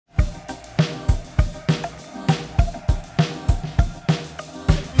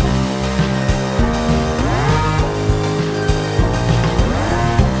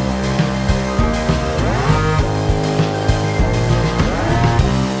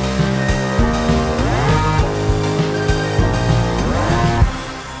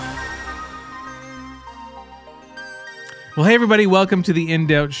Well, hey, everybody, welcome to the In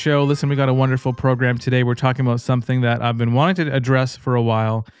Doubt Show. Listen, we got a wonderful program today. We're talking about something that I've been wanting to address for a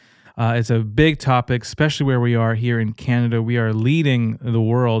while. It's a big topic, especially where we are here in Canada. We are leading the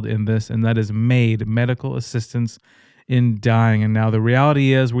world in this, and that is MAID, medical assistance in dying. And now the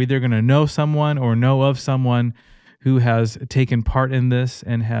reality is we're either going to know someone or know of someone who has taken part in this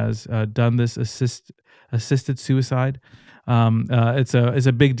and has done this assisted suicide. It's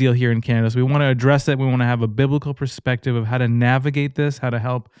a big deal here in Canada. So we want to address it. We want to have a biblical perspective of how to navigate this, how to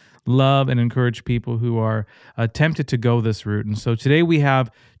help love and encourage people who are tempted to go this route. And so today we have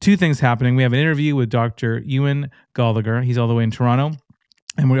two things happening. We have an interview with Dr. Ewan Goligher. He's all the way in Toronto.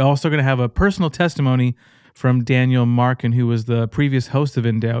 And we're also going to have a personal testimony from Daniel Markin, who was the previous host of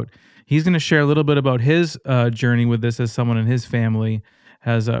In Doubt. He's going to share a little bit about his journey with this as someone in his family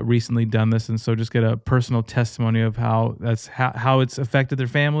has recently done this, and so just get a personal testimony of how it's affected their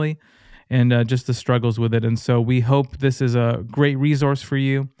family and just the struggles with it. And so we hope this is a great resource for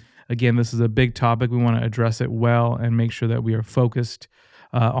you. Again, this is a big topic. We want to address it well and make sure that we are focused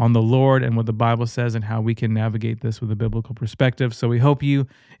on the Lord and what the Bible says and how we can navigate this with a biblical perspective. So we hope you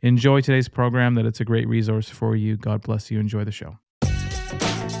enjoy today's program, that it's a great resource for you. God bless you. Enjoy the show.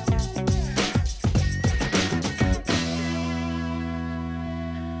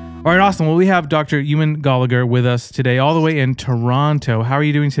 All right, awesome. Well, we have Dr. Ewan Goligher with us today, all the way in Toronto. How are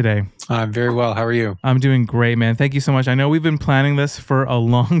you doing today? I'm very well. How are you? I'm doing great, man. Thank you so much. I know we've been planning this for a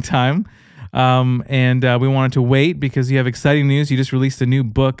long time, and we wanted to wait because you have exciting news. You just released a new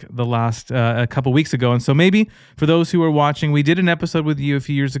book a couple weeks ago, and so maybe for those who are watching, we did an episode with you a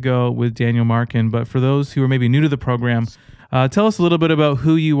few years ago with Daniel Markin, but for those who are maybe new to the program, tell us a little bit about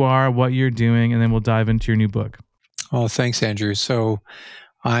who you are, what you're doing, and then we'll dive into your new book. Oh, thanks, Andrew. So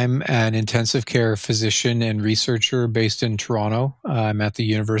I'm an intensive care physician and researcher based in Toronto. I'm at the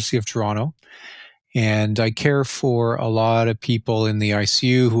University of Toronto, and I care for a lot of people in the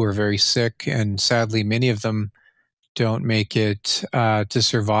ICU who are very sick, and sadly, many of them don't make it to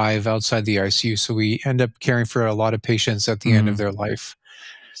survive outside the ICU. So we end up caring for a lot of patients at the end of their life.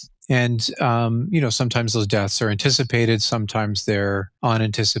 And, sometimes those deaths are anticipated, sometimes they're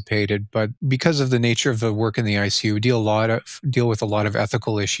unanticipated. But because of the nature of the work in the ICU, we deal with a lot of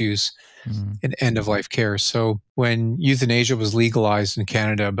ethical issues in end-of-life care. So when euthanasia was legalized in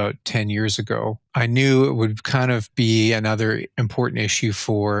Canada about 10 years ago, I knew it would kind of be another important issue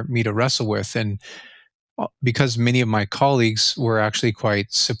for me to wrestle with. And because many of my colleagues were actually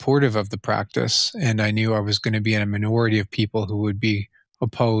quite supportive of the practice, and I knew I was going to be in a minority of people who would be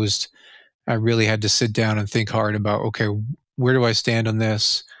opposed, I really had to sit down and think hard about, okay, where do I stand on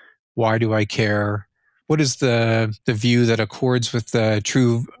this? Why do I care? What is the view that accords with the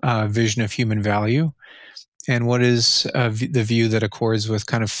true vision of human value? And what is the view that accords with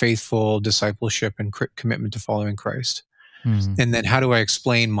kind of faithful discipleship and commitment to following Christ? And then how do I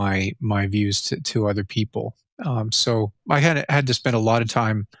explain my views to other people? So I had to spend a lot of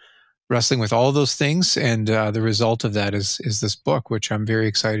time wrestling with all those things, and the result of that is this book, which I'm very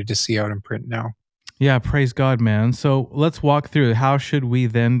excited to see out in print now. Yeah, praise God, man. So let's walk through how should we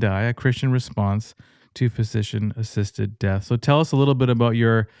then die, a Christian response to physician-assisted death. So tell us a little bit about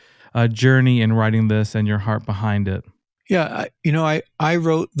your journey in writing this and your heart behind it. Yeah, I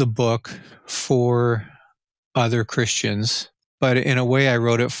wrote the book for other Christians, but in a way I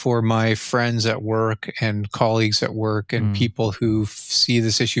wrote it for my friends at work and colleagues at work and people who see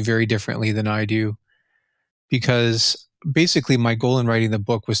this issue very differently than I do. Because basically my goal in writing the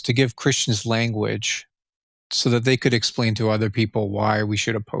book was to give Christians language so that they could explain to other people why we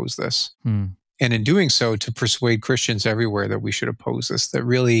should oppose this. And in doing so, to persuade Christians everywhere that we should oppose this, that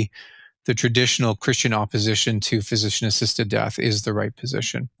really the traditional Christian opposition to physician-assisted death is the right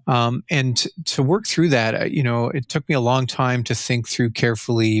position. And to work through that, it took me a long time to think through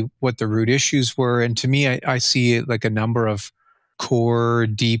carefully what the root issues were. And to me, I see like a number of core,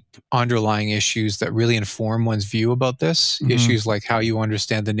 deep, underlying issues that really inform one's view about this. Issues like how you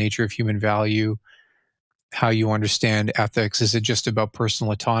understand the nature of human value, how you understand ethics. Is it just about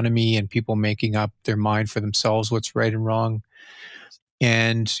personal autonomy and people making up their mind for themselves what's right and wrong?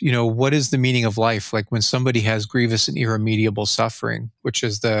 And, what is the meaning of life? Like when somebody has grievous and irremediable suffering, which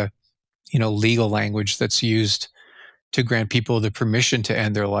is the, legal language that's used to grant people the permission to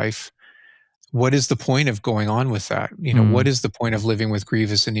end their life. What is the point of going on with that? What is the point of living with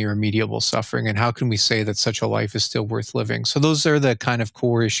grievous and irremediable suffering? And how can we say that such a life is still worth living? So those are the kind of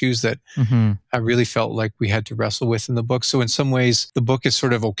core issues that I really felt like we had to wrestle with in the book. So in some ways, the book is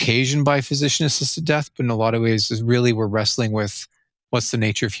sort of occasioned by physician-assisted death, but in a lot of ways, we're wrestling with what's the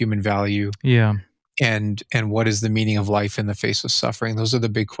nature of human value? Yeah. And what is the meaning of life in the face of suffering? Those are the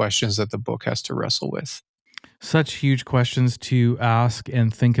big questions that the book has to wrestle with. such huge questions to ask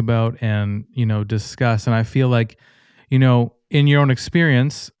and think about and, discuss. And I feel like, in your own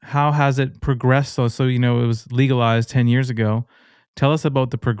experience, how has it progressed? So, it was legalized 10 years ago. Tell us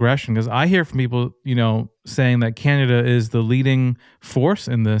about the progression, because I hear from people, saying that Canada is the leading force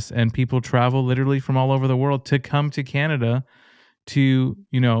in this, and people travel literally from all over the world to come to Canada to,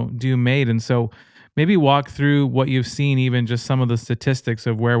 do MAID. And so maybe walk through what you've seen, even just some of the statistics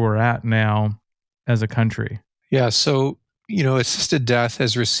of where we're at now as a country. Yeah. So, assisted death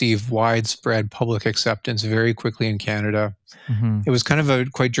has received widespread public acceptance very quickly in Canada. Hmm. It was kind of a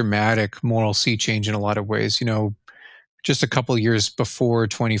quite dramatic moral sea change in a lot of ways. Just a couple years before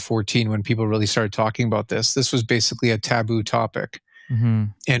 2014, when people really started talking about this was basically a taboo topic. Hmm.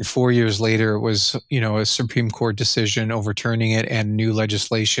 And 4 years later, it was, a Supreme Court decision overturning it and new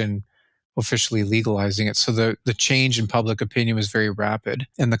legislation officially legalizing it. So the change in public opinion was very rapid.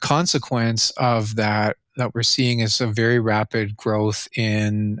 And the consequence of that we're seeing is a very rapid growth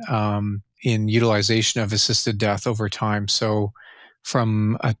in utilization of assisted death over time. So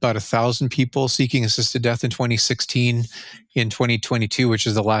from about 1,000 people seeking assisted death in 2016, in 2022, which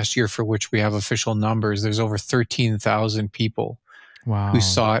is the last year for which we have official numbers, there's over 13,000 people who Wow.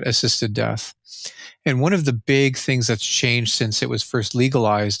 sought assisted death. And one of the big things that's changed since it was first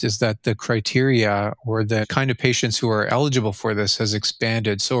legalized is that the criteria, or the kind of patients who are eligible for this, has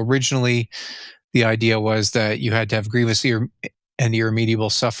expanded. So originally, the idea was that you had to have grievous and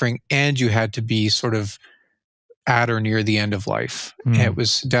irremediable suffering, and you had to be sort of at or near the end of life.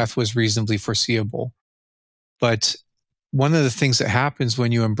 Mm. Death was reasonably foreseeable. But one of the things that happens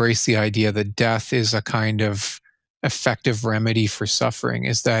when you embrace the idea that death is a kind of effective remedy for suffering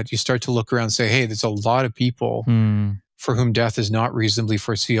is that you start to look around and say, hey, there's a lot of people Mm. for whom death is not reasonably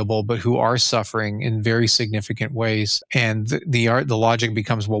foreseeable, but who are suffering in very significant ways. And the logic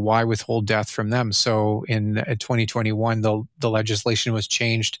becomes, well, why withhold death from them? So in 2021, the legislation was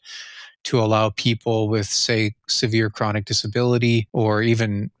changed to allow people with, say, severe chronic disability, or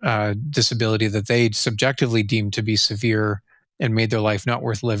even disability that they subjectively deemed to be severe and made their life not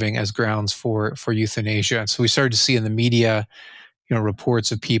worth living, as grounds for euthanasia. And so we started to see in the media,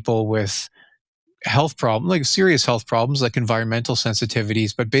 reports of people with health problems, like serious health problems, like environmental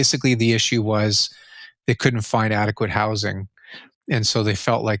sensitivities. But basically, the issue was they couldn't find adequate housing. And so they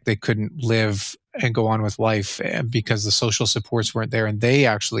felt like they couldn't live and go on with life because the social supports weren't there. And they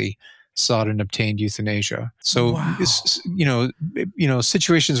actually sought and obtained euthanasia. So, Wow.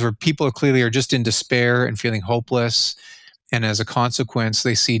 situations where people are just in despair and feeling hopeless. And as a consequence,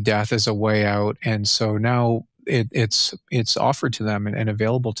 they see death as a way out. And so now it's offered to them and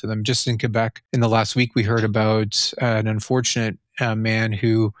available to them. Just in Quebec, in the last week, we heard about an unfortunate man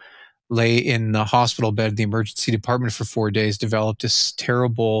who lay in the hospital bed, the emergency department, for 4 days, developed this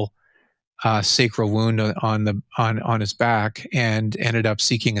terrible sacral wound on his back, and ended up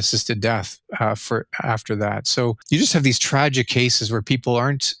seeking assisted death for after that. So you just have these tragic cases where people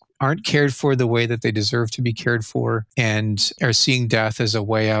aren't cared for the way that they deserve to be cared for, and are seeing death as a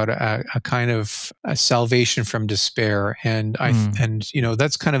way out, a kind of a salvation from despair. And Mm.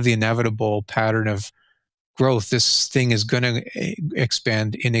 that's kind of the inevitable pattern of growth. This thing is going to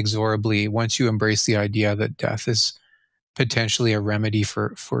expand inexorably once you embrace the idea that death is potentially a remedy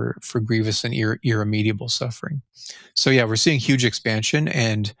for grievous and irremediable suffering. So yeah, we're seeing huge expansion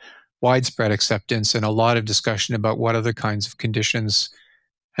and widespread acceptance, and a lot of discussion about what other kinds of conditions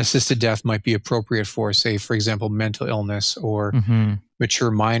assisted death might be appropriate for, say, for example, mental illness, or Hmm.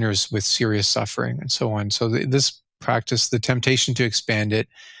 mature minors with serious suffering, and so on. So this practice, the temptation to expand it,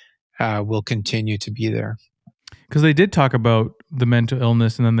 will continue to be there. Because they did talk about the mental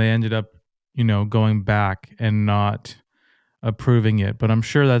illness, and then they ended up, going back and not approving it. But I'm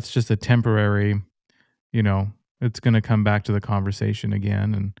sure that's just a temporary, you know, it's going to come back to the conversation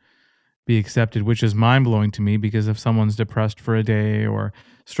again and be accepted, which is mind blowing to me, because if someone's depressed for a day or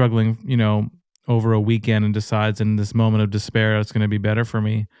struggling, over a weekend, and decides in this moment of despair it's going to be better for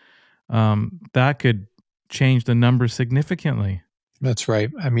me, that could change the numbers significantly. That's right.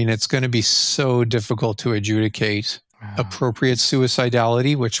 I mean, it's going to be so difficult to adjudicate Ah. appropriate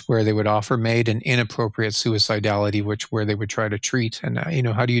suicidality, which where they would offer MAID, and inappropriate suicidality, which where they would try to treat. And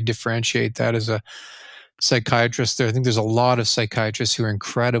how do you differentiate that as a psychiatrist? I think there's a lot of psychiatrists who are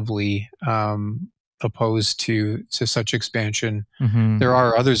incredibly opposed to such expansion. Mm-hmm. There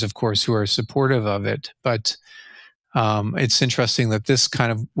are others, of course, who are supportive of it, but it's interesting that this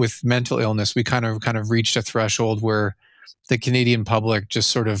kind of, with mental illness, we kind of reached a threshold where the Canadian public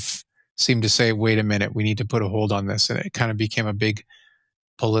just sort of seemed to say, wait a minute, we need to put a hold on this. And it kind of became a big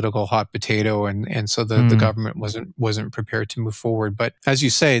political hot potato, and so the government wasn't prepared to move forward. But as you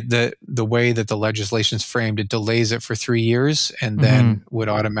say, the way that the legislation's framed, it delays it for 3 years and then would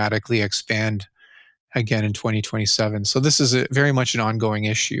automatically expand again in 2027. So this is very much an ongoing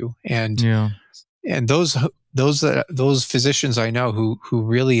issue, and Yeah. those physicians I know who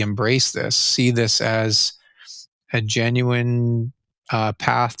really embrace this, see this as a genuine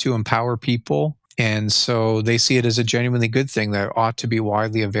path to empower people. And so they see it as a genuinely good thing that ought to be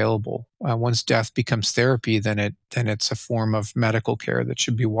widely available. Once death becomes therapy, then it's a form of medical care that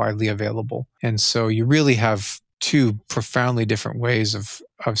should be widely available. And so you really have two profoundly different ways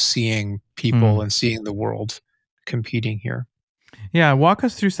of seeing people and seeing the world competing here. Yeah, walk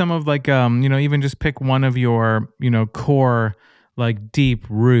us through some of like even just pick one of your, core like deep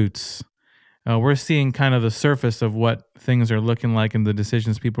roots. We're seeing kind of the surface of what things are looking like and the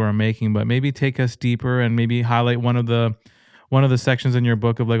decisions people are making, but maybe take us deeper and maybe highlight one of the sections in your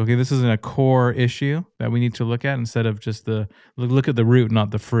book of like, okay, this is a core issue that we need to look at instead of just look at the root,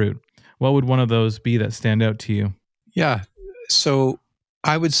 not the fruit. What would one of those be that stand out to you? Yeah. So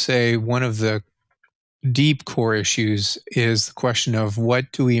I would say one of the deep core issues is the question of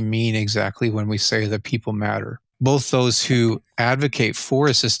what do we mean exactly when we say that people matter? Both those who advocate for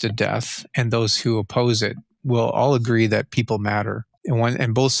assisted death and those who oppose it will all agree that people matter.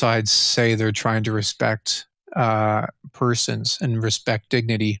 And both sides say they're trying to respect persons and respect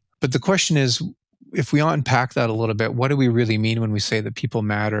dignity. But the question is, if we unpack that a little bit, what do we really mean when we say that people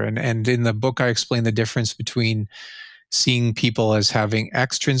matter? And in the book, I explain the difference between seeing people as having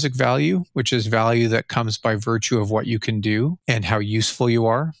extrinsic value, which is value that comes by virtue of what you can do and how useful you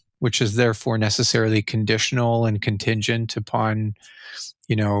are, which is therefore necessarily conditional and contingent upon,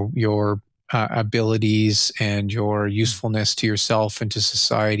 your abilities and your usefulness to yourself and to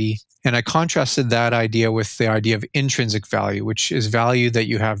society. And I contrasted that idea with the idea of intrinsic value, which is value that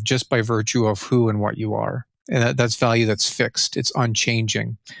you have just by virtue of who and what you are. And that's value that's fixed. It's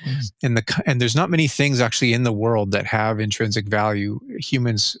unchanging. And there's not many things actually in the world that have intrinsic value.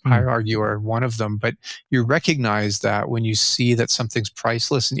 Humans, I argue, are one of them. But you recognize that when you see that something's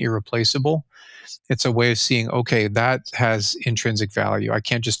priceless and irreplaceable, it's a way of seeing, okay, that has intrinsic value. I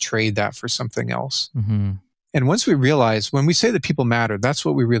can't just trade that for something else. And once we realize, when we say that people matter, that's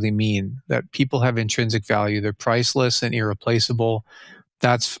what we really mean, that people have intrinsic value. They're priceless and irreplaceable.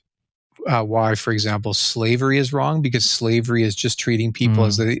 That's why, for example, slavery is wrong, because slavery is just treating people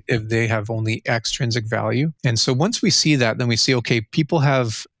as if they have only extrinsic value. And so once we see that, then we see, okay, people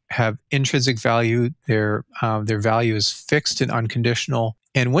have intrinsic value. Their value is fixed and unconditional.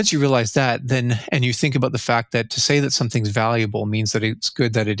 And once you realize that, then, and you think about the fact that to say that something's valuable means that it's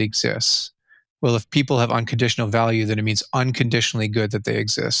good that it exists. Well, if people have unconditional value, then it means unconditionally good that they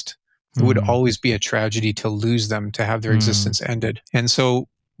exist. It would always be a tragedy to lose them, to have their existence ended. And so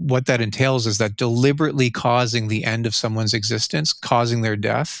what that entails is that deliberately causing the end of someone's existence, causing their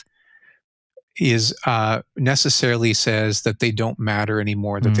death, is necessarily says that they don't matter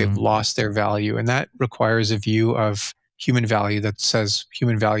anymore, that they've lost their value. And that requires a view of human value that says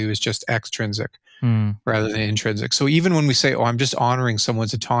human value is just extrinsic rather than intrinsic. So even when we say, oh, I'm just honoring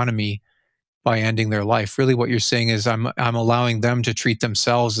someone's autonomy by ending their life, really what you're saying is I'm allowing them to treat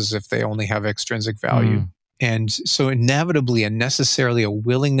themselves as if they only have extrinsic value. And so inevitably and necessarily a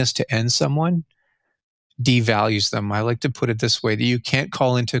willingness to end someone devalues them. I like to put it this way, that you can't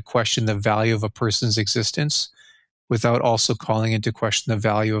call into question the value of a person's existence without also calling into question the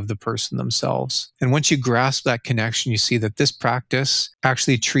value of the person themselves. And once you grasp that connection, you see that this practice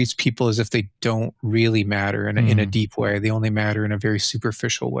actually treats people as if they don't really matter in a deep way. They only matter in a very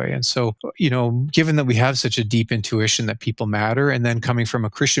superficial way. And so, given that we have such a deep intuition that people matter, and then coming from a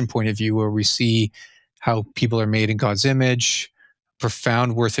Christian point of view where we see how people are made in God's image,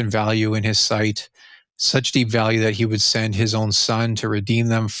 profound worth and value in his sight, such deep value that he would send his own son to redeem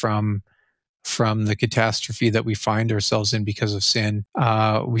them from the catastrophe that we find ourselves in because of sin.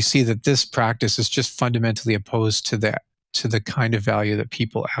 We see that this practice is just fundamentally opposed to the kind of value that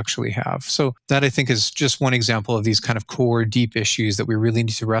people actually have. So that, I think, is just one example of these kind of core deep issues that we really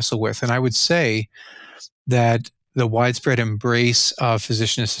need to wrestle with. And I would say that the widespread embrace of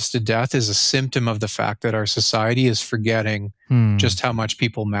physician-assisted death is a symptom of the fact that our society is forgetting just how much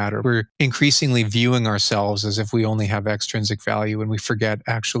people matter. We're increasingly viewing ourselves as if we only have extrinsic value, and we forget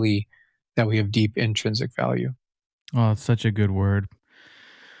actually that we have deep intrinsic value. Oh, it's such a good word.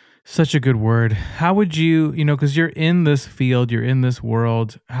 Such a good word. How would you, because you're in this field, you're in this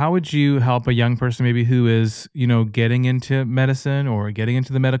world, how would you help a young person maybe who is, getting into medicine or getting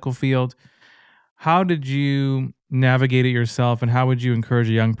into the medical field? How did you navigate it yourself, and how would you encourage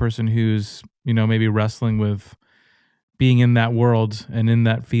a young person who's, maybe wrestling with being in that world and in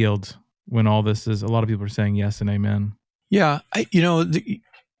that field when all this is, a lot of people are saying yes and amen. Yeah, I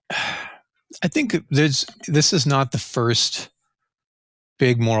think this is not the first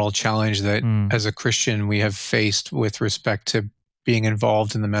big moral challenge that as a Christian we have faced with respect to being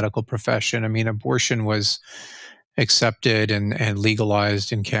involved in the medical profession. I mean, abortion was accepted and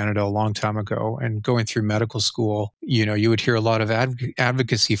legalized in Canada a long time ago. And going through medical school, you would hear a lot of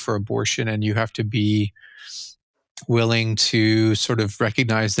advocacy for abortion, and you have to be willing to sort of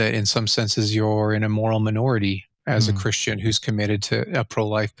recognize that in some senses you're in a moral minority as a Christian who's committed to a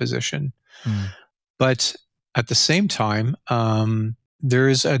pro-life position. But at the same time, there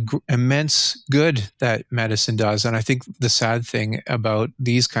is immense good that medicine does. And I think the sad thing about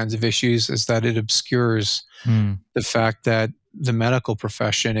these kinds of issues is that it obscures the fact that the medical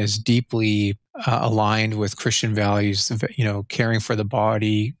profession is deeply aligned with Christian values, caring for the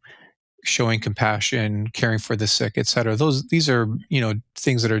body, showing compassion, caring for the sick, etc. These are,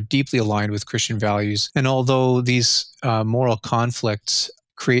 things that are deeply aligned with Christian values. And although these moral conflicts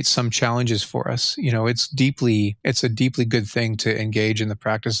create some challenges for us, it's a deeply good thing to engage in the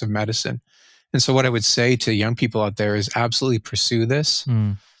practice of medicine. And so what I would say to young people out there is absolutely pursue this.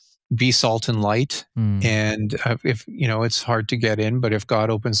 Be salt and light. And if, it's hard to get in, but if God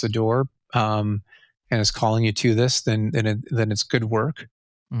opens the door and is calling you to this, then it's good work.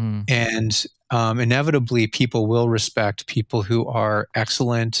 And inevitably, people will respect people who are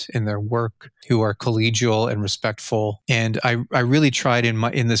excellent in their work, who are collegial and respectful. And I really tried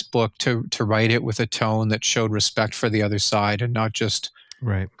in this book to write it with a tone that showed respect for the other side and not just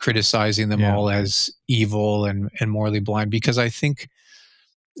criticizing them all as evil and morally blind. Because I think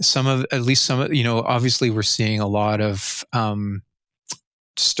obviously we're seeing a lot of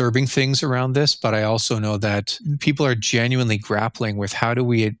disturbing things around this, but I also know that people are genuinely grappling with how do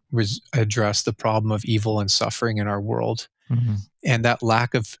we address the problem of evil and suffering in our world, and that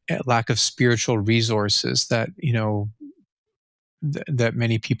lack of spiritual resources that that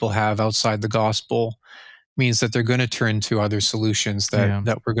many people have outside the gospel means that they're going to turn to other solutions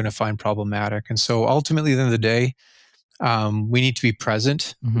that we're going to find problematic. And so ultimately, at the end of the day, we need to be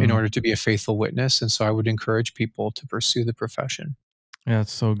present in order to be a faithful witness. And so I would encourage people to pursue the profession. Yeah,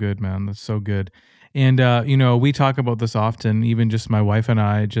 that's so good, man. That's so good. And, we talk about this often, even just my wife and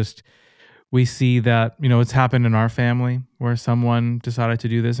I, we see that, it's happened in our family where someone decided to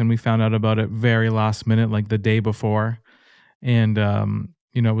do this and we found out about it very last minute, like the day before. And,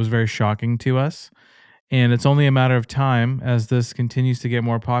 it was very shocking to us. And it's only a matter of time as this continues to get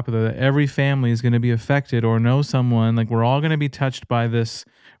more popular that every family is going to be affected or know someone, like we're all going to be touched by this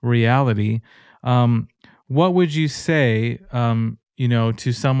reality. What would you say,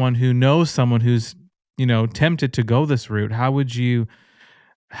 to someone who knows someone who's, tempted to go this route? How would you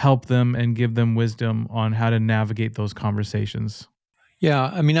help them and give them wisdom on how to navigate those conversations?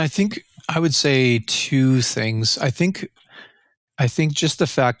 Yeah, I mean, I think I would say two things. I think just the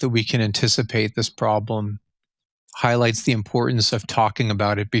fact that we can anticipate this problem highlights the importance of talking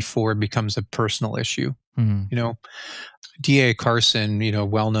about it before it becomes a personal issue. D.A. Carson,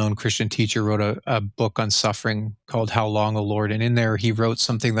 well-known Christian teacher, wrote a book on suffering called How Long, O Lord? And in there, he wrote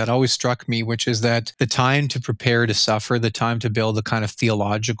something that always struck me, which is that the time to prepare to suffer, the time to build the kind of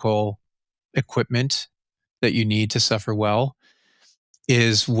theological equipment that you need to suffer well,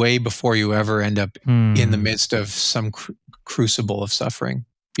 is way before you ever end up in the midst of some crucible of suffering.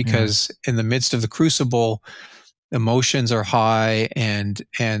 Because in the midst of the crucible, emotions are high and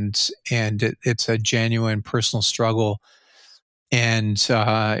it's a genuine personal struggle. And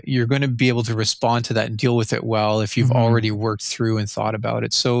you're going to be able to respond to that and deal with it well if you've already worked through and thought about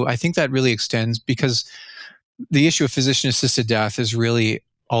it. So I think that really extends, because the issue of physician-assisted death is really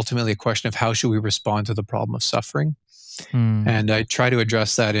ultimately a question of how should we respond to the problem of suffering. And I try to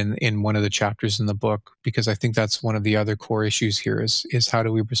address that in one of the chapters in the book, because I think that's one of the other core issues here is how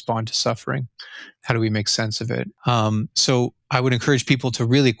do we respond to suffering? How do we make sense of it? So I would encourage people to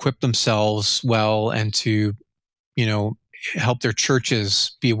really equip themselves well and to, help their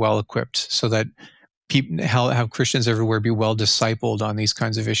churches be well equipped so that people have Christians everywhere be well discipled on these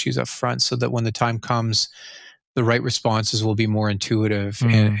kinds of issues up front, so that when the time comes, the right responses will be more intuitive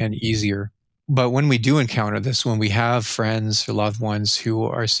and easier. But when we do encounter this, when we have friends or loved ones who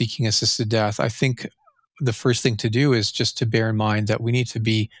are seeking assisted death, I think the first thing to do is just to bear in mind that we need to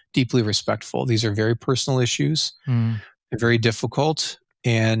be deeply respectful. These are very personal issues. They're very difficult.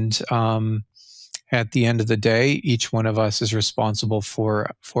 And at the end of the day, each one of us is responsible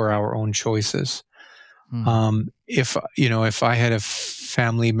for our own choices. If I had a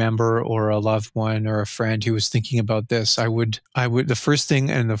family member or a loved one or a friend who was thinking about this, I would the first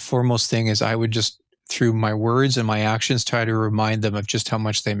thing and the foremost thing is I would just through my words and my actions, try to remind them of just how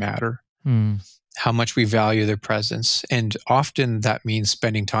much they matter, how much we value their presence. And often that means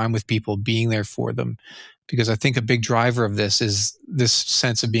spending time with people, being there for them. Because I think a big driver of this is this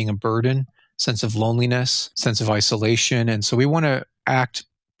sense of being a burden, sense of loneliness, sense of isolation. And so we want to act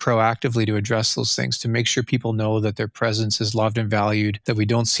proactively to address those things, to make sure people know that their presence is loved and valued, that we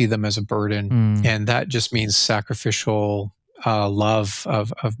don't see them as a burden. And that just means sacrificial love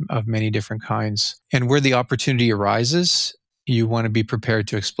of many different kinds. And where the opportunity arises, you want to be prepared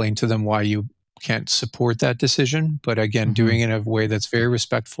to explain to them why you can't support that decision. But again, doing it in a way that's very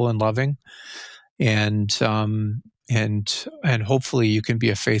respectful and loving. And hopefully you can be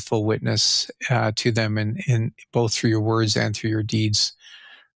a faithful witness to them in both through your words and through your deeds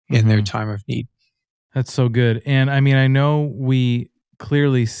in their time of need. That's so good. And I mean, I know we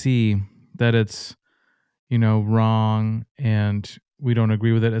clearly see that it's, wrong and we don't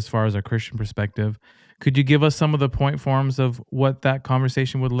agree with it as far as a Christian perspective. Could you give us some of the point forms of what that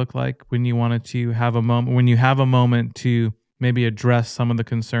conversation would look like when you wanted to have a moment, when you have a moment to maybe address some of the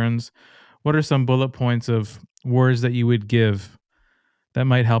concerns? What are some bullet points of words that you would give that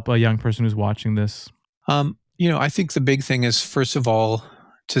might help a young person who's watching this? I think the big thing is, first of all,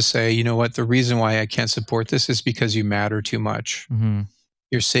 to say, you know what, the reason why I can't support this is because you matter too much.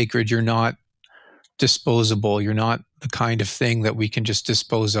 You're sacred. You're not disposable. You're not the kind of thing that we can just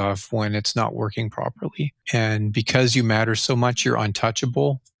dispose of when it's not working properly. And because you matter so much, you're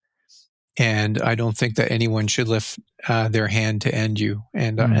untouchable. And I don't think that anyone should lift their hand to end you.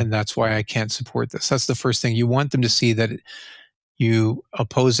 And that's why I can't support this. That's the first thing. You want them to see that you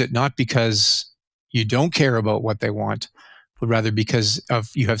oppose it, not because you don't care about what they want, but rather because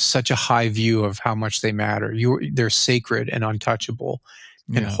you have such a high view of how much they matter. They're sacred and untouchable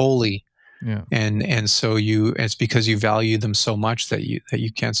and holy. Yeah. And so it's because you value them so much that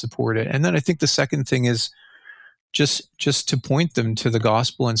you can't support it. And then I think the second thing is just to point them to the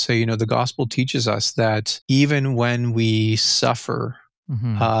gospel and say, the gospel teaches us that even when we suffer,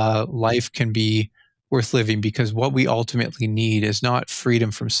 life can be worth living, because what we ultimately need is not freedom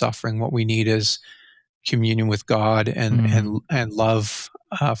from suffering. What we need is communion with God and love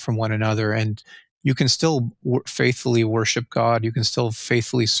from one another. And you can still faithfully worship God. You can still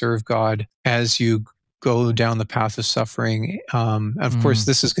faithfully serve God as you go down the path of suffering. Of course,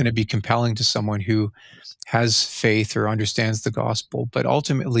 this is going to be compelling to someone who has faith or understands the gospel. But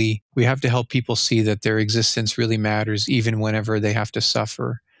ultimately, we have to help people see that their existence really matters, even whenever they have to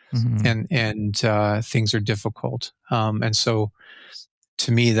suffer and things are difficult. And so,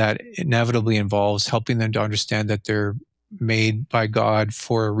 to me, that inevitably involves helping them to understand that they're made by God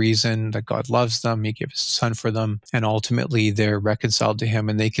for a reason, that God loves them, He gave His Son for them, and ultimately they're reconciled to Him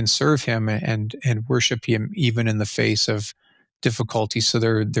and they can serve Him and worship Him even in the face of difficulty. So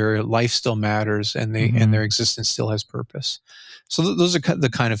their life still matters and their existence still has purpose. So those are the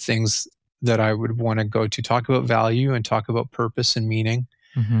kind of things that I would want to go to talk about value and talk about purpose and meaning,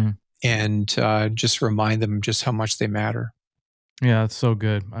 and just remind them just how much they matter. Yeah, that's so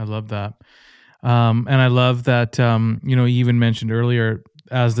good. I love that. And I love that, you even mentioned earlier,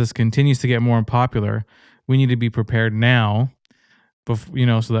 as this continues to get more popular, we need to be prepared now,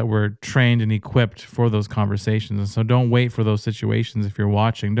 so that we're trained and equipped for those conversations. And so don't wait for those situations. If you're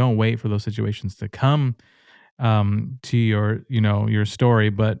watching, don't wait for those situations to come to your story,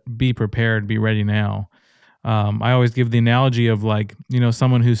 but be prepared, be ready now. I always give the analogy of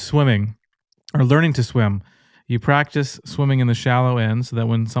someone who's swimming or learning to swim. You practice swimming in the shallow end so that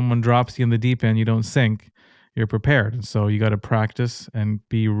when someone drops you in the deep end, you don't sink. You're prepared. And so you got to practice and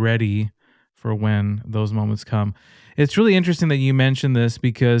be ready for when those moments come. It's really interesting that you mentioned this,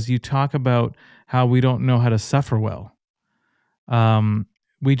 because you talk about how we don't know how to suffer well.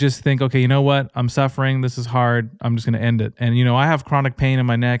 We just think, okay, you know what? I'm suffering. This is hard. I'm just going to end it. And, I have chronic pain in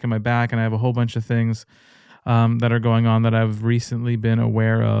my neck and my back, and I have a whole bunch of things that are going on that I've recently been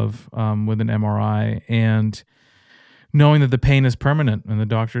aware of with an MRI. And knowing that the pain is permanent, and the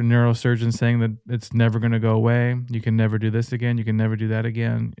neurosurgeon saying that it's never going to go away. You can never do this again. You can never do that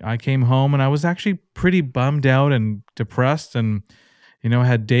again. I came home and I was actually pretty bummed out and depressed, and,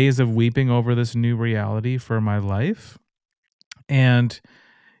 had days of weeping over this new reality for my life. And,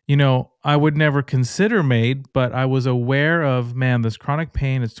 I would never consider MAID, but I was aware of, man, this chronic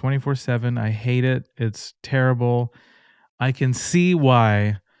pain, it's 24/7. I hate it. It's terrible. I can see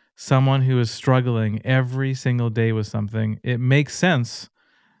why someone who is struggling every single day with something, it makes sense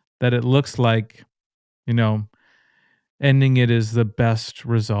that it looks like, ending it is the best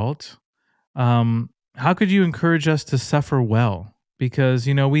result. How could you encourage us to suffer well? Because,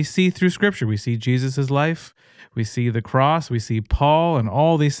 we see through Scripture, we see Jesus's life, we see the cross, we see Paul and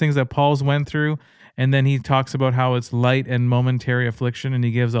all these things that Paul's went through. And then he talks about how it's light and momentary affliction, and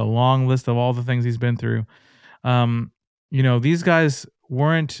he gives a long list of all the things he's been through. Um, these guys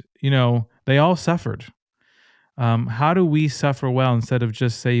weren't, they all suffered. How do we suffer well instead of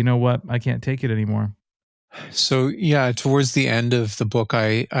just say, you know what, I can't take it anymore? So yeah, towards the end of the book,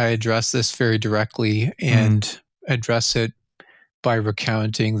 I address this very directly Mm, and address it by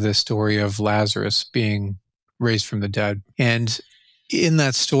recounting the story of Lazarus being raised from the dead. And in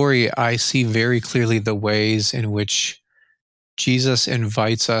that story, I see very clearly the ways in which Jesus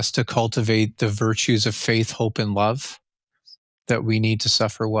invites us to cultivate the virtues of faith, hope, and love that we need to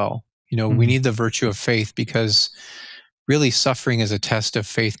suffer well. We mm, need the virtue of faith because really suffering is a test of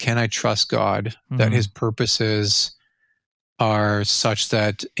faith. Can I trust God that his mm, purposes are such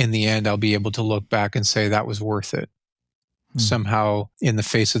that in the end I'll be able to look back and say that was worth it? mm, Somehow in the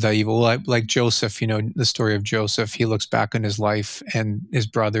face of that evil, like Joseph, the story of Joseph, he looks back on his life and his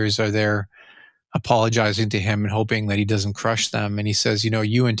brothers are there apologizing to him and hoping that he doesn't crush them. And he says,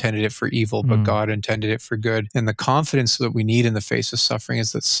 you intended it for evil, but mm, God intended it for good. And the confidence that we need in the face of suffering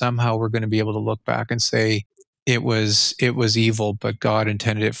is that somehow we're going to be able to look back and say, it was evil, but God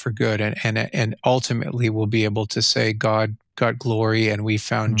intended it for good. And ultimately we'll be able to say God got glory and we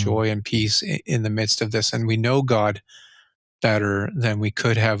found mm, joy and peace in the midst of this. And we know God better than we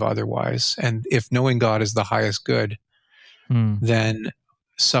could have otherwise. And if knowing God is the highest good, mm. then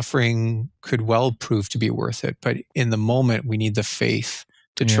suffering could well prove to be worth it. But in the moment, we need the faith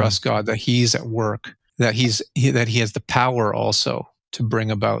to Yeah. trust God that He's at work, that that He has the power also to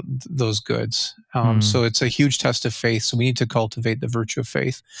bring about those goods. Mm, So it's a huge test of faith. So we need to cultivate the virtue of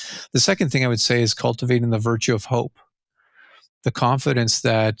faith. The second thing I would say is cultivating the virtue of hope, the confidence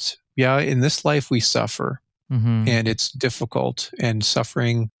that, yeah, in this life we suffer mm-hmm, and it's difficult, and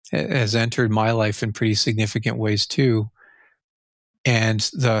suffering has entered my life in pretty significant ways too. And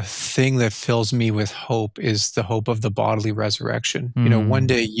the thing that fills me with hope is the hope of the bodily resurrection. One mm,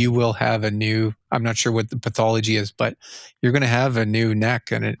 day you will have I'm not sure what the pathology is, but you're going to have a new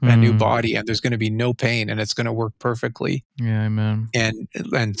neck and a new mm. body, and there's going to be no pain, and it's going to work perfectly. Yeah, amen.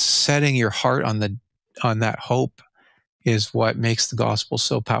 And setting your heart on that hope is what makes the gospel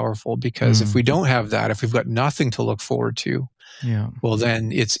so powerful. Because if Mm, we don't have that, if we've got nothing to look forward to, yeah. well,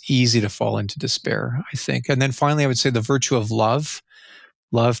 then it's easy to fall into despair, I think. And then finally, I would say the virtue of love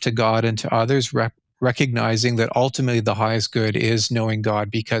to God and to others, recognizing that ultimately the highest good is knowing God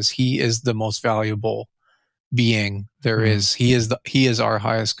because He is the most valuable being there Mm, is. He is our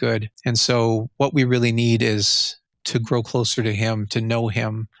highest good. And so what we really need is to grow closer to Him, to know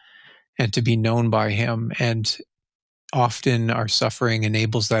Him, and to be known by Him. And often our suffering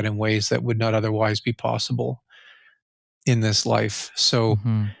enables that in ways that would not otherwise be possible in this life. So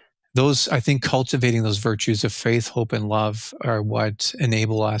mm-hmm. I think cultivating those virtues of faith, hope, and love are what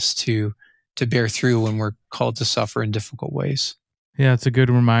enable us to bear through when we're called to suffer in difficult ways. Yeah, it's a good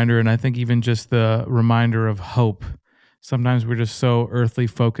reminder. And I think even just the reminder of hope. Sometimes we're just so earthly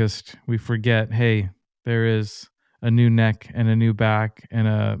focused, we forget, hey, there is a new neck and a new back and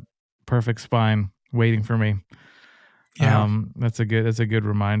a perfect spine waiting for me. Yeah. That's a good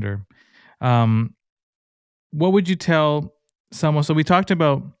reminder. Um, what would you tell someone? So we talked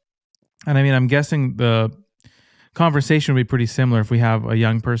about, and I mean, I'm guessing the conversation would be pretty similar if we have a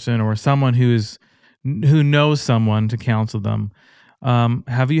young person or someone who knows someone to counsel them.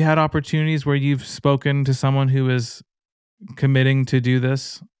 Have you had opportunities where you've spoken to someone who is committing to do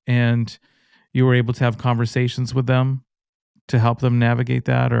this and you were able to have conversations with them to help them navigate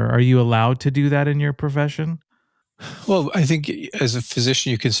that? Or are you allowed to do that in your profession? Well, I think as a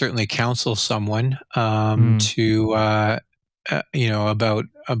physician, you can certainly counsel someone Mm, to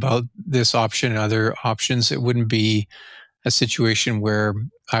about this option and other options. It wouldn't be a situation where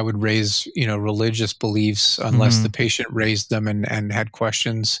I would raise religious beliefs unless the mm-hmm. patient raised them and had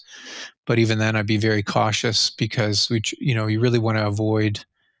questions. But even then, I'd be very cautious because you really want to avoid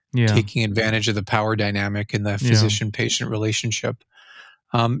Yeah. taking advantage of the power dynamic in the Yeah. physician-patient relationship.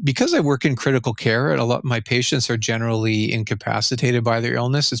 Because I work in critical care, and a lot of my patients are generally incapacitated by their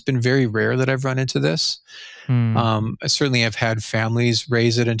illness, it's been very rare that I've run into this. Mm, I certainly have had families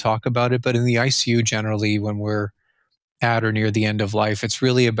raise it and talk about it, but in the ICU, generally, when we're at or near the end of life, it's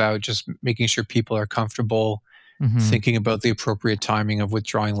really about just making sure people are comfortable, mm-hmm. thinking about the appropriate timing of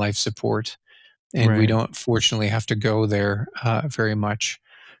withdrawing life support, and we Right. don't fortunately have to go there very much.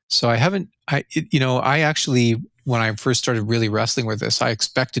 So I haven't. I actually, when I first started really wrestling with this, I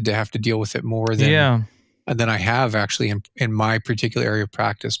expected to have to deal with it more Yeah. than I have actually in my particular area of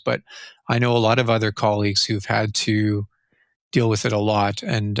practice. But I know a lot of other colleagues who've had to deal with it a lot,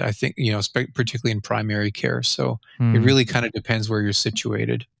 and I think particularly in primary care. So it Mm, really kind of depends where you're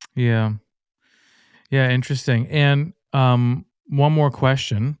situated. yeah. Yeah, interesting. And one more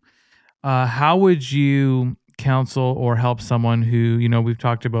question. How would you counsel or help someone who, we've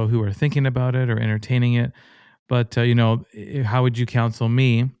talked about who are thinking about it or entertaining it, but, how would you counsel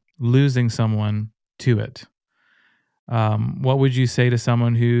me losing someone to it? What would you say to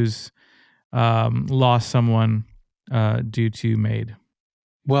someone who's lost someone due to MAID?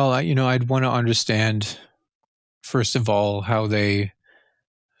 Well, I'd want to understand, first of all, how they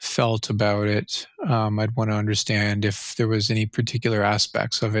felt about it. I'd want to understand if there was any particular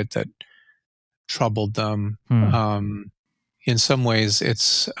aspects of it that troubled them. Hmm. In some ways,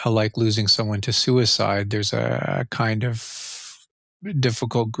 it's like losing someone to suicide. There's a kind of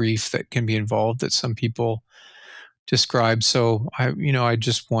difficult grief that can be involved that some people describe. So I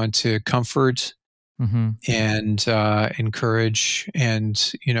just want to comfort Mm-hmm. and encourage, and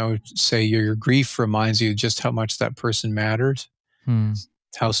say your grief reminds you just how much that person mattered, Hmm.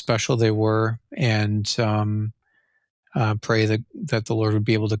 how special they were, and pray that the Lord would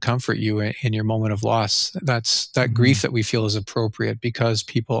be able to comfort you in your moment of loss. That Mm-hmm. grief that we feel is appropriate because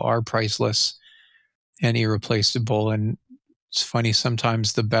people are priceless and irreplaceable. And it's funny,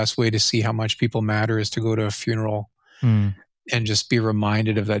 sometimes the best way to see how much people matter is to go to a funeral Hmm. and just be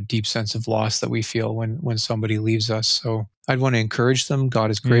reminded of that deep sense of loss that we feel when somebody leaves us. So I'd want to encourage them. God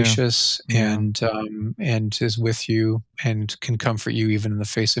is Yeah. gracious Yeah. and is with you and can comfort you even in the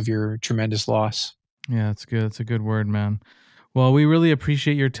face of your tremendous loss. Yeah, that's good. That's a good word, man. Well, we really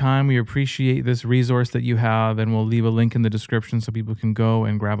appreciate your time. We appreciate this resource that you have, and we'll leave a link in the description so people can go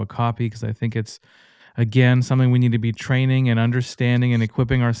and grab a copy because I think it's, again, something we need to be training and understanding and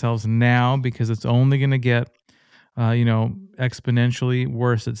equipping ourselves now because it's only going to get, exponentially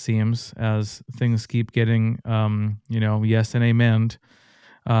worse, it seems, as things keep getting, yes and amen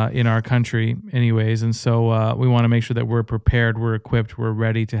in our country, anyways. And so we want to make sure that we're prepared, we're equipped, we're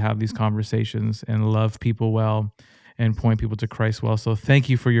ready to have these conversations and love people well and point people to Christ well. So thank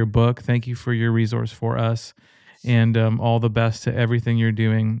you for your book. Thank you for your resource for us. And all the best to everything you're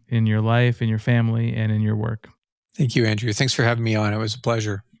doing in your life, in your family, and in your work. Thank you, Andrew. Thanks for having me on. It was a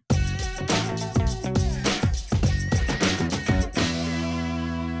pleasure.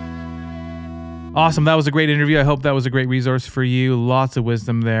 Awesome. That was a great interview. I hope that was a great resource for you. Lots of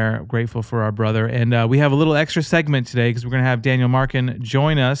wisdom there. Grateful for our brother. And we have a little extra segment today because we're going to have Daniel Markin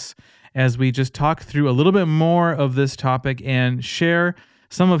join us as we just talk through a little bit more of this topic and share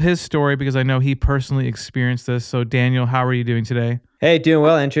some of his story because I know he personally experienced this. So, Daniel, how are you doing today? Hey, doing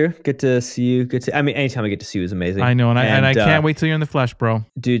well, Andrew. Good to see you. Anytime I get to see you is amazing. I know, and I can't wait till you're in the flesh, bro.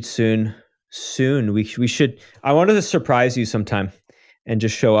 Dude, soon. We should. I wanted to surprise you sometime and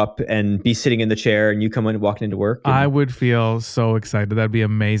just show up and be sitting in the chair and you come in walking into work. I would feel so excited. That'd be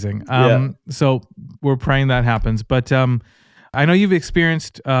amazing. Yeah. So we're praying that happens. But I know you've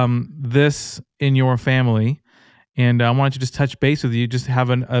experienced this in your family, and I wanted to just touch base with you, just have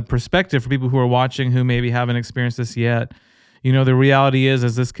a perspective for people who are watching who maybe haven't experienced this yet. The reality is,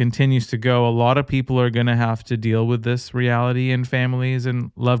 as this continues to go, a lot of people are going to have to deal with this reality in families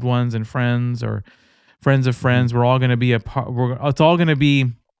and loved ones and friends or friends of friends. We're all going to be a part. It's all going to be.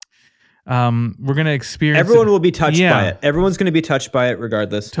 We're going to experience. Everyone will be touched by it. Everyone's going to be touched by it,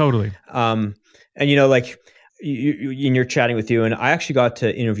 regardless. Totally. And like you're chatting with you, and I actually got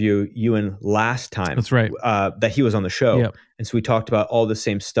to interview Ewan last time. That's right. That he was on the show, Yep. And so we talked about all the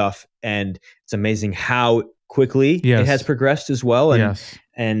same stuff, and it's amazing how quickly it has progressed as well,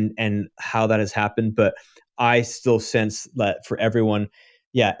 and how that has happened. But I still sense that for everyone.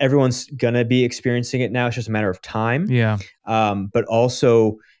 Yeah, everyone's gonna be experiencing it now. It's just a matter of time. Yeah. But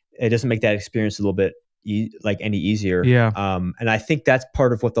also, it doesn't make that experience a little bit any easier. Yeah. And I think that's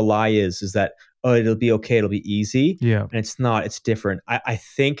part of what the lie is that it'll be okay, it'll be easy. Yeah. And it's not. It's different. I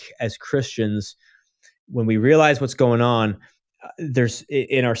think as Christians, when we realize what's going on, there's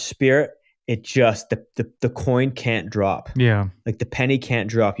in our spirit, it just the coin can't drop. Yeah. Like the penny can't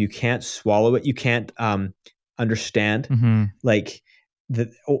drop. You can't swallow it. You can't understand. Mm-hmm.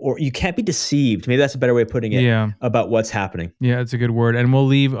 Or you can't be deceived. Maybe that's a better way of putting it. Yeah. About what's happening. Yeah, it's a good word. And we'll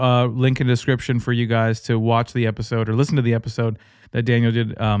leave a link in the description for you guys to watch the episode or listen to the episode that Daniel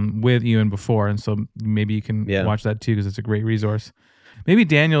did with Ewan before. And so maybe you can watch that too because it's a great resource. Maybe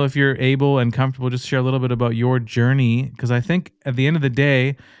Daniel, if you're able and comfortable, just share a little bit about your journey because I think at the end of the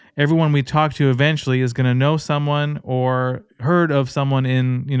day, everyone we talk to eventually is going to know someone or heard of someone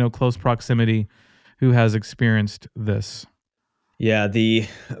in close proximity who has experienced this. Yeah,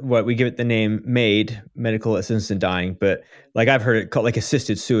 what we give it the name MAID, medical assistance in dying, but like I've heard it called like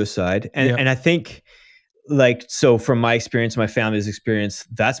assisted suicide. And I think so from my experience, my family's experience,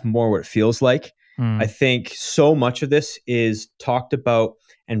 that's more what it feels like. I think so much of this is talked about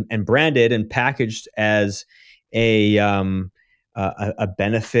and branded and packaged as a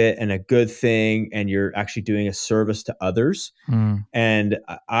benefit and a good thing, and you're actually doing a service to others. And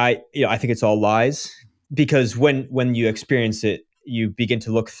I think it's all lies, because when you experience it, you begin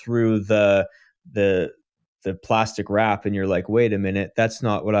to look through the plastic wrap, and you're like, wait a minute, that's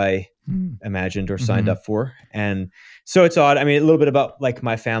not what I imagined or signed up for. And so it's odd. I mean, a little bit about like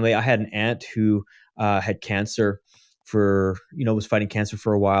my family. I had an aunt who had cancer was fighting cancer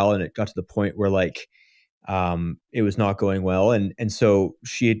for a while, and it got to the point where like it was not going well. And so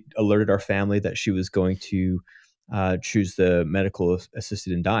she had alerted our family that she was going to choose the medical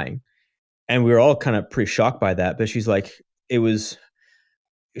assisted in dying. And we were all kind of pretty shocked by that. But she's like, she was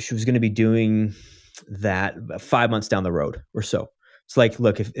going to be doing that 5 months down the road or so. It's like,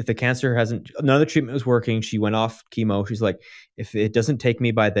 look, if the cancer none of the treatment was working, she went off chemo. She's like, if it doesn't take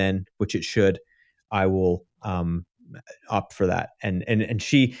me by then, which it should, I will opt for that. And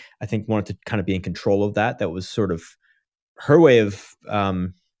she, I think, wanted to kind of be in control of that. That was sort of her way of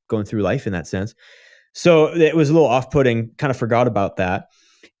going through life in that sense. So it was a little off-putting, kind of forgot about that.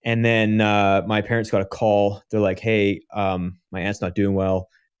 And then my parents got a call. They're like, hey, my aunt's not doing well.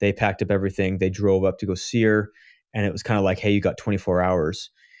 They packed up everything. They drove up to go see her. And it was kind of like, hey, you got 24 hours.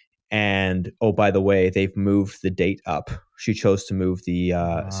 And, oh, by the way, they've moved the date up. She chose to move the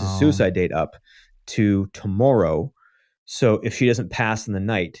suicide date up to tomorrow. So if she doesn't pass in the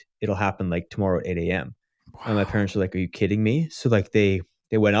night, it'll happen like tomorrow at 8 a.m. Wow. And my parents were like, are you kidding me? So like they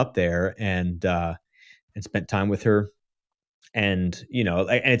went up there and spent time with her. And,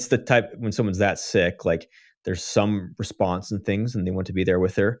 and it's the type, when someone's that sick, like there's some response and things, and they want to be there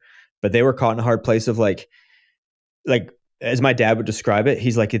with her. But they were caught in a hard place of like as my dad would describe it,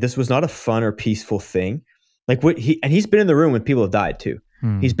 he's like, this was not a fun or peaceful thing. Like he's been in the room when people have died too.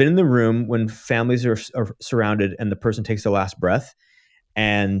 He's been in the room when families are surrounded and the person takes their last breath,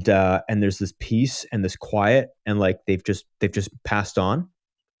 and there's this peace and this quiet, and like they've just passed on.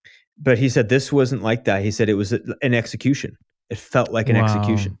 But he said this wasn't like that. He said it was an execution. It felt like an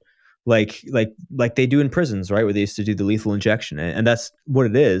execution, like they do in prisons, right? Where they used to do the lethal injection, and that's what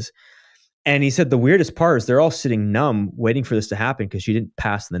it is. And he said the weirdest part is they're all sitting numb, waiting for this to happen because she didn't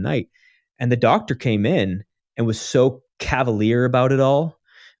pass in the night. And the doctor came in and was so cavalier about it all,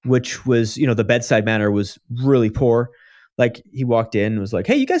 which was, the bedside manner was really poor. Like he walked in and was like,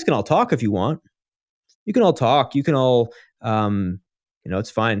 hey, you guys can all talk if you want. You can all talk. You can all,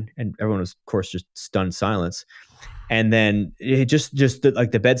 it's fine. And everyone was, of course, just stunned silence. And then it just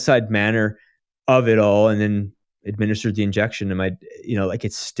like the bedside manner of it all, and then administered the injection, and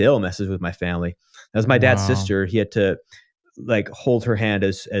it still messes with my family. That was my dad's sister. He had to like hold her hand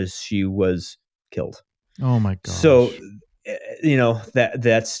as she was killed. Oh my gosh. So,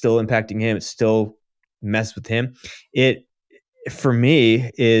 that's still impacting him. It still messed with him. It, for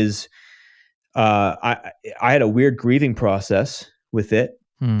me, is, I had a weird grieving process with it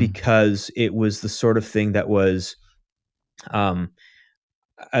because it was the sort of thing that was, I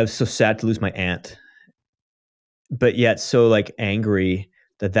was so sad to lose my aunt, but yet so like angry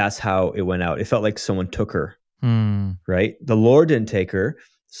that that's how it went out. It felt like someone took her, right? The Lord didn't take her,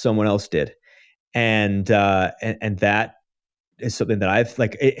 someone else did. And that is something that I've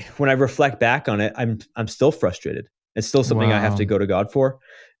when I reflect back on it, I'm still frustrated. It's still something I have to go to God for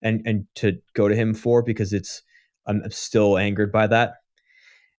and to go to him for, because I'm still angered by that.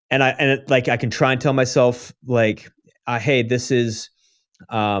 And I can try and tell myself like, hey, this is,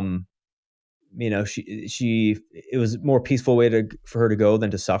 it was a more peaceful way for her to go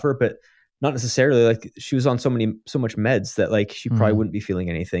than to suffer, but not necessarily. Like she was on so much meds that like she probably wouldn't be feeling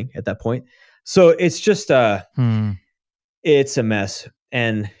anything at that point. So it's just it's a mess.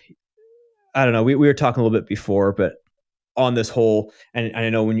 And I don't know, we were talking a little bit before, but on this whole, and I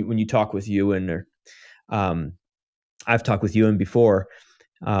know when you talk with Ewan, or I've talked with Ewan before,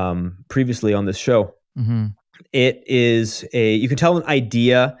 previously on this show, it is you can tell an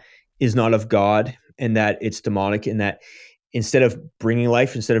idea is not of God, and that it's demonic, in that instead of bringing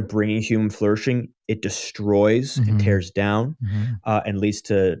life, instead of bringing human flourishing, it destroys and tears down and leads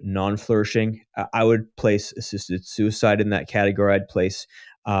to non-flourishing. I would place assisted suicide in that category. I'd place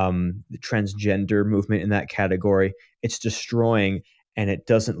the transgender movement in that category. It's destroying, and it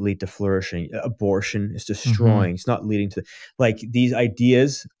doesn't lead to flourishing. Abortion is destroying. It's not leading to, like, these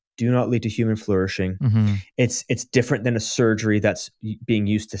ideas do not lead to human flourishing. It's different than a surgery that's being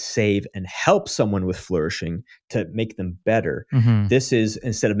used to save and help someone with flourishing, to make them better. This is,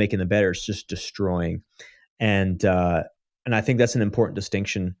 instead of making them better, it's just destroying. And I think that's an important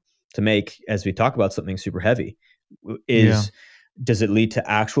distinction to make as we talk about something super heavy. Does it lead to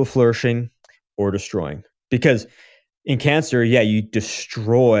actual flourishing, or destroying. Because in cancer, yeah, you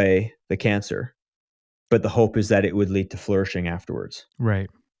destroy the cancer, but the hope is that it would lead to flourishing afterwards. Right.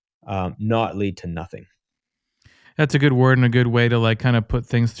 Not lead to nothing. That's a good word and a good way to like kind of put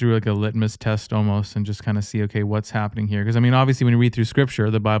things through like a litmus test almost and just kind of see, okay, what's happening here? Because I mean, obviously when you read through scripture,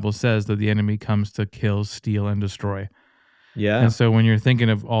 the Bible says that the enemy comes to kill, steal, and destroy. Yeah. And so when you're thinking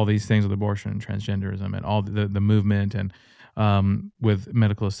of all these things with abortion and transgenderism and all the movement and with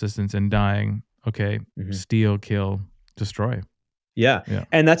medical assistance and dying, okay, steal, kill, destroy. Yeah.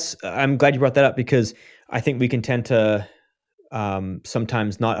 And I'm glad you brought that up, because I think we can tend to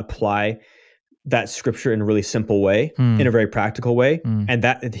sometimes not apply that scripture in a really simple way, in a very practical way. And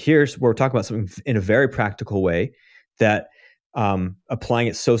that here's where we're talking about something in a very practical way, that applying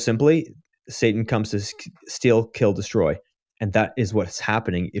it so simply, Satan comes to steal, kill, destroy. And that is what's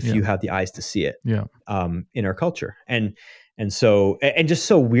happening if you have the eyes to see it in our culture. And so, and just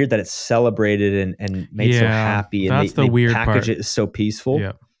so weird that it's celebrated and made so happy. And that's the weird package part. It so peaceful.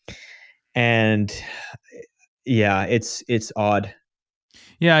 Yeah. And yeah, it's odd.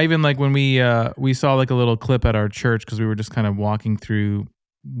 Yeah, even like when we saw like a little clip at our church, because we were just kind of walking through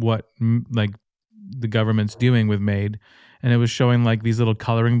what like the government's doing with MAID, and it was showing like these little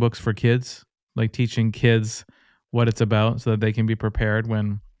coloring books for kids, like teaching kids what it's about so that they can be prepared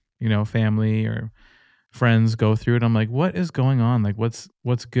when, you know, family or friends go through it. I'm like, what is going on? Like what's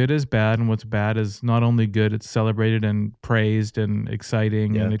good is bad, and what's bad is not only good, it's celebrated and praised and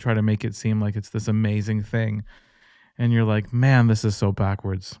exciting, and they try to make it seem like it's this amazing thing. And you're like, man, this is so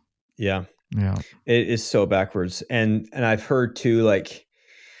backwards. Yeah. Yeah. It is so backwards. And I've heard too, like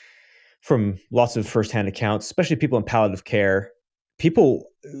from lots of firsthand accounts, especially people in palliative care,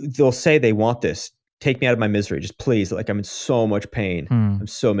 they'll say they want this. Take me out of my misery. Just please. Like I'm in so much pain. I'm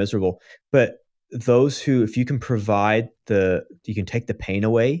so miserable. But those who, if you can provide you can take the pain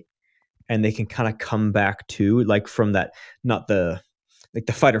away, and they can kind of come back to like from that, not the, like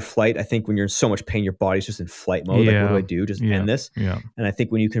the fight or flight. I think when you're in so much pain, your body's just in flight mode. Like, what do I do? Just end this. Yeah. And I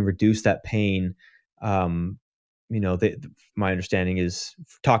think when you can reduce that pain, you know, my understanding is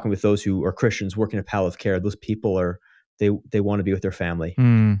talking with those who are Christians working in palliative care, those people they want to be with their family,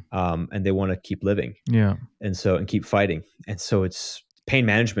 and they want to keep living. Yeah. And keep fighting. And so it's pain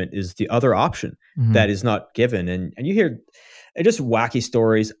management is the other option that is not given. And you hear just wacky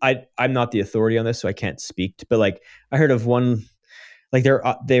stories. I'm not the authority on this, so I can't speak but like I heard of one. Like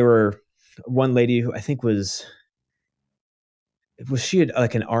they were one lady who I think was she had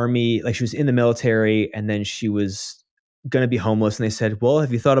like an army, like she was in the military, and then she was going to be homeless. And they said, well,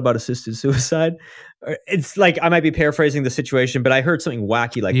 have you thought about assisted suicide? It's like, I might be paraphrasing the situation, but I heard something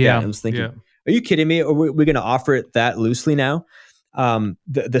wacky like that. And I was thinking, are you kidding me? Are we going to offer it that loosely now?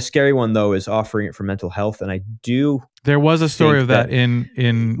 The scary one though is offering it for mental health. And I do. There was a story of that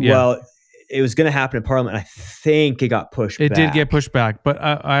in well, it was going to happen in Parliament. I think it got pushed back. It did get pushed back, but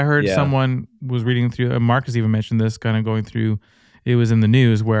I heard someone was reading through, Marcus even mentioned this, kind of going through, it was in the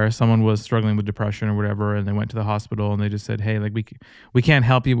news where someone was struggling with depression or whatever, and they went to the hospital and they just said, hey, like we can't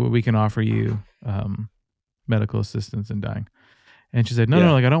help you, but we can offer you medical assistance in dying. And she said,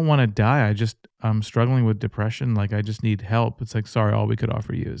 no, like I don't want to die. I'm struggling with depression. Like I just need help. It's like, sorry, all we could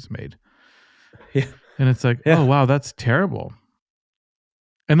offer you is MAID. Yeah. And it's like, oh, wow, that's terrible.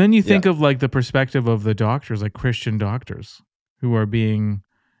 And then you think of like the perspective of the doctors, like Christian doctors who are being,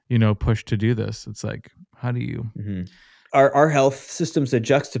 you know, pushed to do this. It's like, how do you? Our health system's a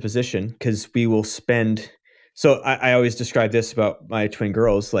juxtaposition, because we will spend. So I always describe this about my twin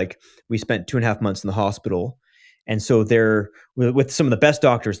girls. Like we spent 2.5 months in the hospital. And so they're with some of the best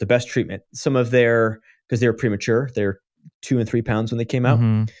doctors, the best treatment, because they were premature, they're 2 and 3 pounds when they came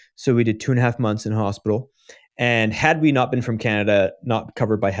out. So we did 2.5 months in hospital. And had we not been from Canada, not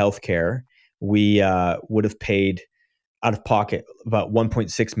covered by healthcare, we would have paid out of pocket about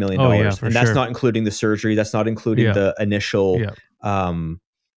 $1.6 million. And that's not including the surgery. That's not including the initial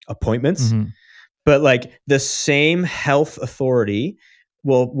appointments. But like the same health authority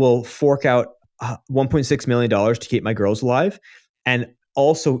will fork out $1.6 million to keep my girls alive, and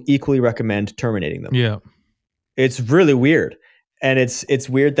also equally recommend terminating them. Yeah. It's really weird. And it's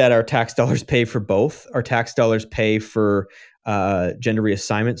weird that our tax dollars pay for both. Our tax dollars pay for gender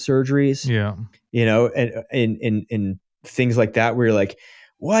reassignment surgeries. Yeah. You know, and in things like that where you're like,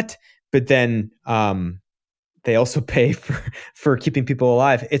 what? But then they also pay for keeping people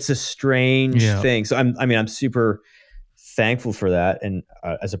alive. It's a strange thing. So I'm super thankful for that. And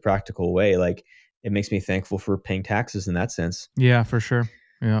as a practical way, like it makes me thankful for paying taxes in that sense. Yeah, for sure.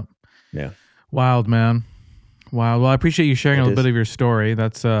 Yeah. Yeah. Wild, man. Wow. Well, I appreciate you sharing a little bit of your story.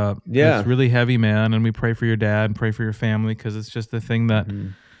 That's really heavy, man. And we pray for your dad and pray for your family, because it's just the thing that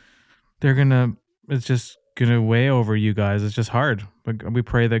it's just gonna weigh over you guys. It's just hard. But we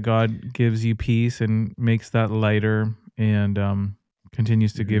pray that God gives you peace and makes that lighter, and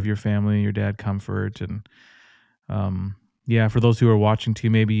continues to give your family, your dad, comfort. And yeah, for those who are watching too,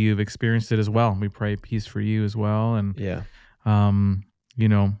 maybe you've experienced it as well. We pray peace for you as well. And you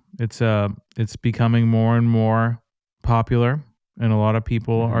know, it's becoming more and more popular, and a lot of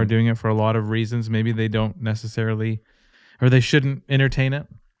people are doing it for a lot of reasons. Maybe they don't necessarily, or they shouldn't entertain it.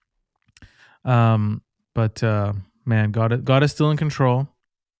 But man, God is still in control.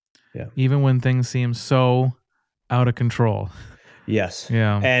 Yeah. Even when things seem so out of control. Yes.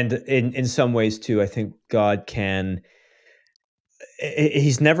 Yeah. And in some ways too, I think God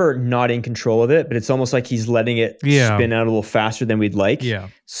he's never not in control of it, but it's almost like he's letting it spin out a little faster than we'd like. Yeah.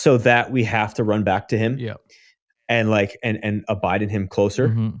 So that we have to run back to him. Yeah. And and abide in him closer.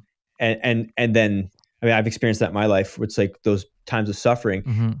 And then, I mean, I've experienced that in my life where it's like those times of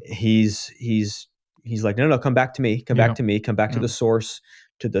suffering, he's like, no, come back to me, come back to me, come back to the source,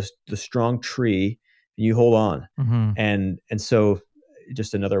 to the strong tree, and you hold on. And so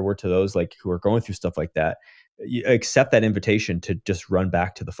just another word to those like who are going through stuff like that, you accept that invitation to just run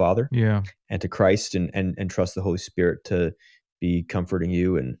back to the Father, and to Christ, and trust the Holy Spirit to be comforting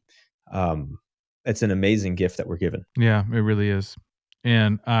you. And it's an amazing gift that we're given. Yeah, it really is.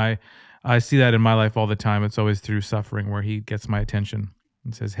 And I see that in my life all the time. It's always through suffering where he gets my attention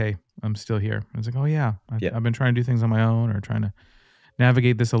and says, hey, I'm still here. And it's like, oh yeah, I've been trying to do things on my own, or trying to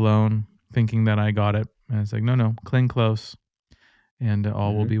navigate this alone, thinking that I got it. And it's like, no, cling close, and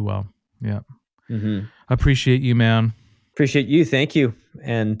all will be well. Yeah. Appreciate you, man. Appreciate you. Thank you.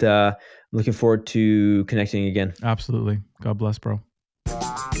 And looking forward to connecting again. Absolutely. God bless, bro.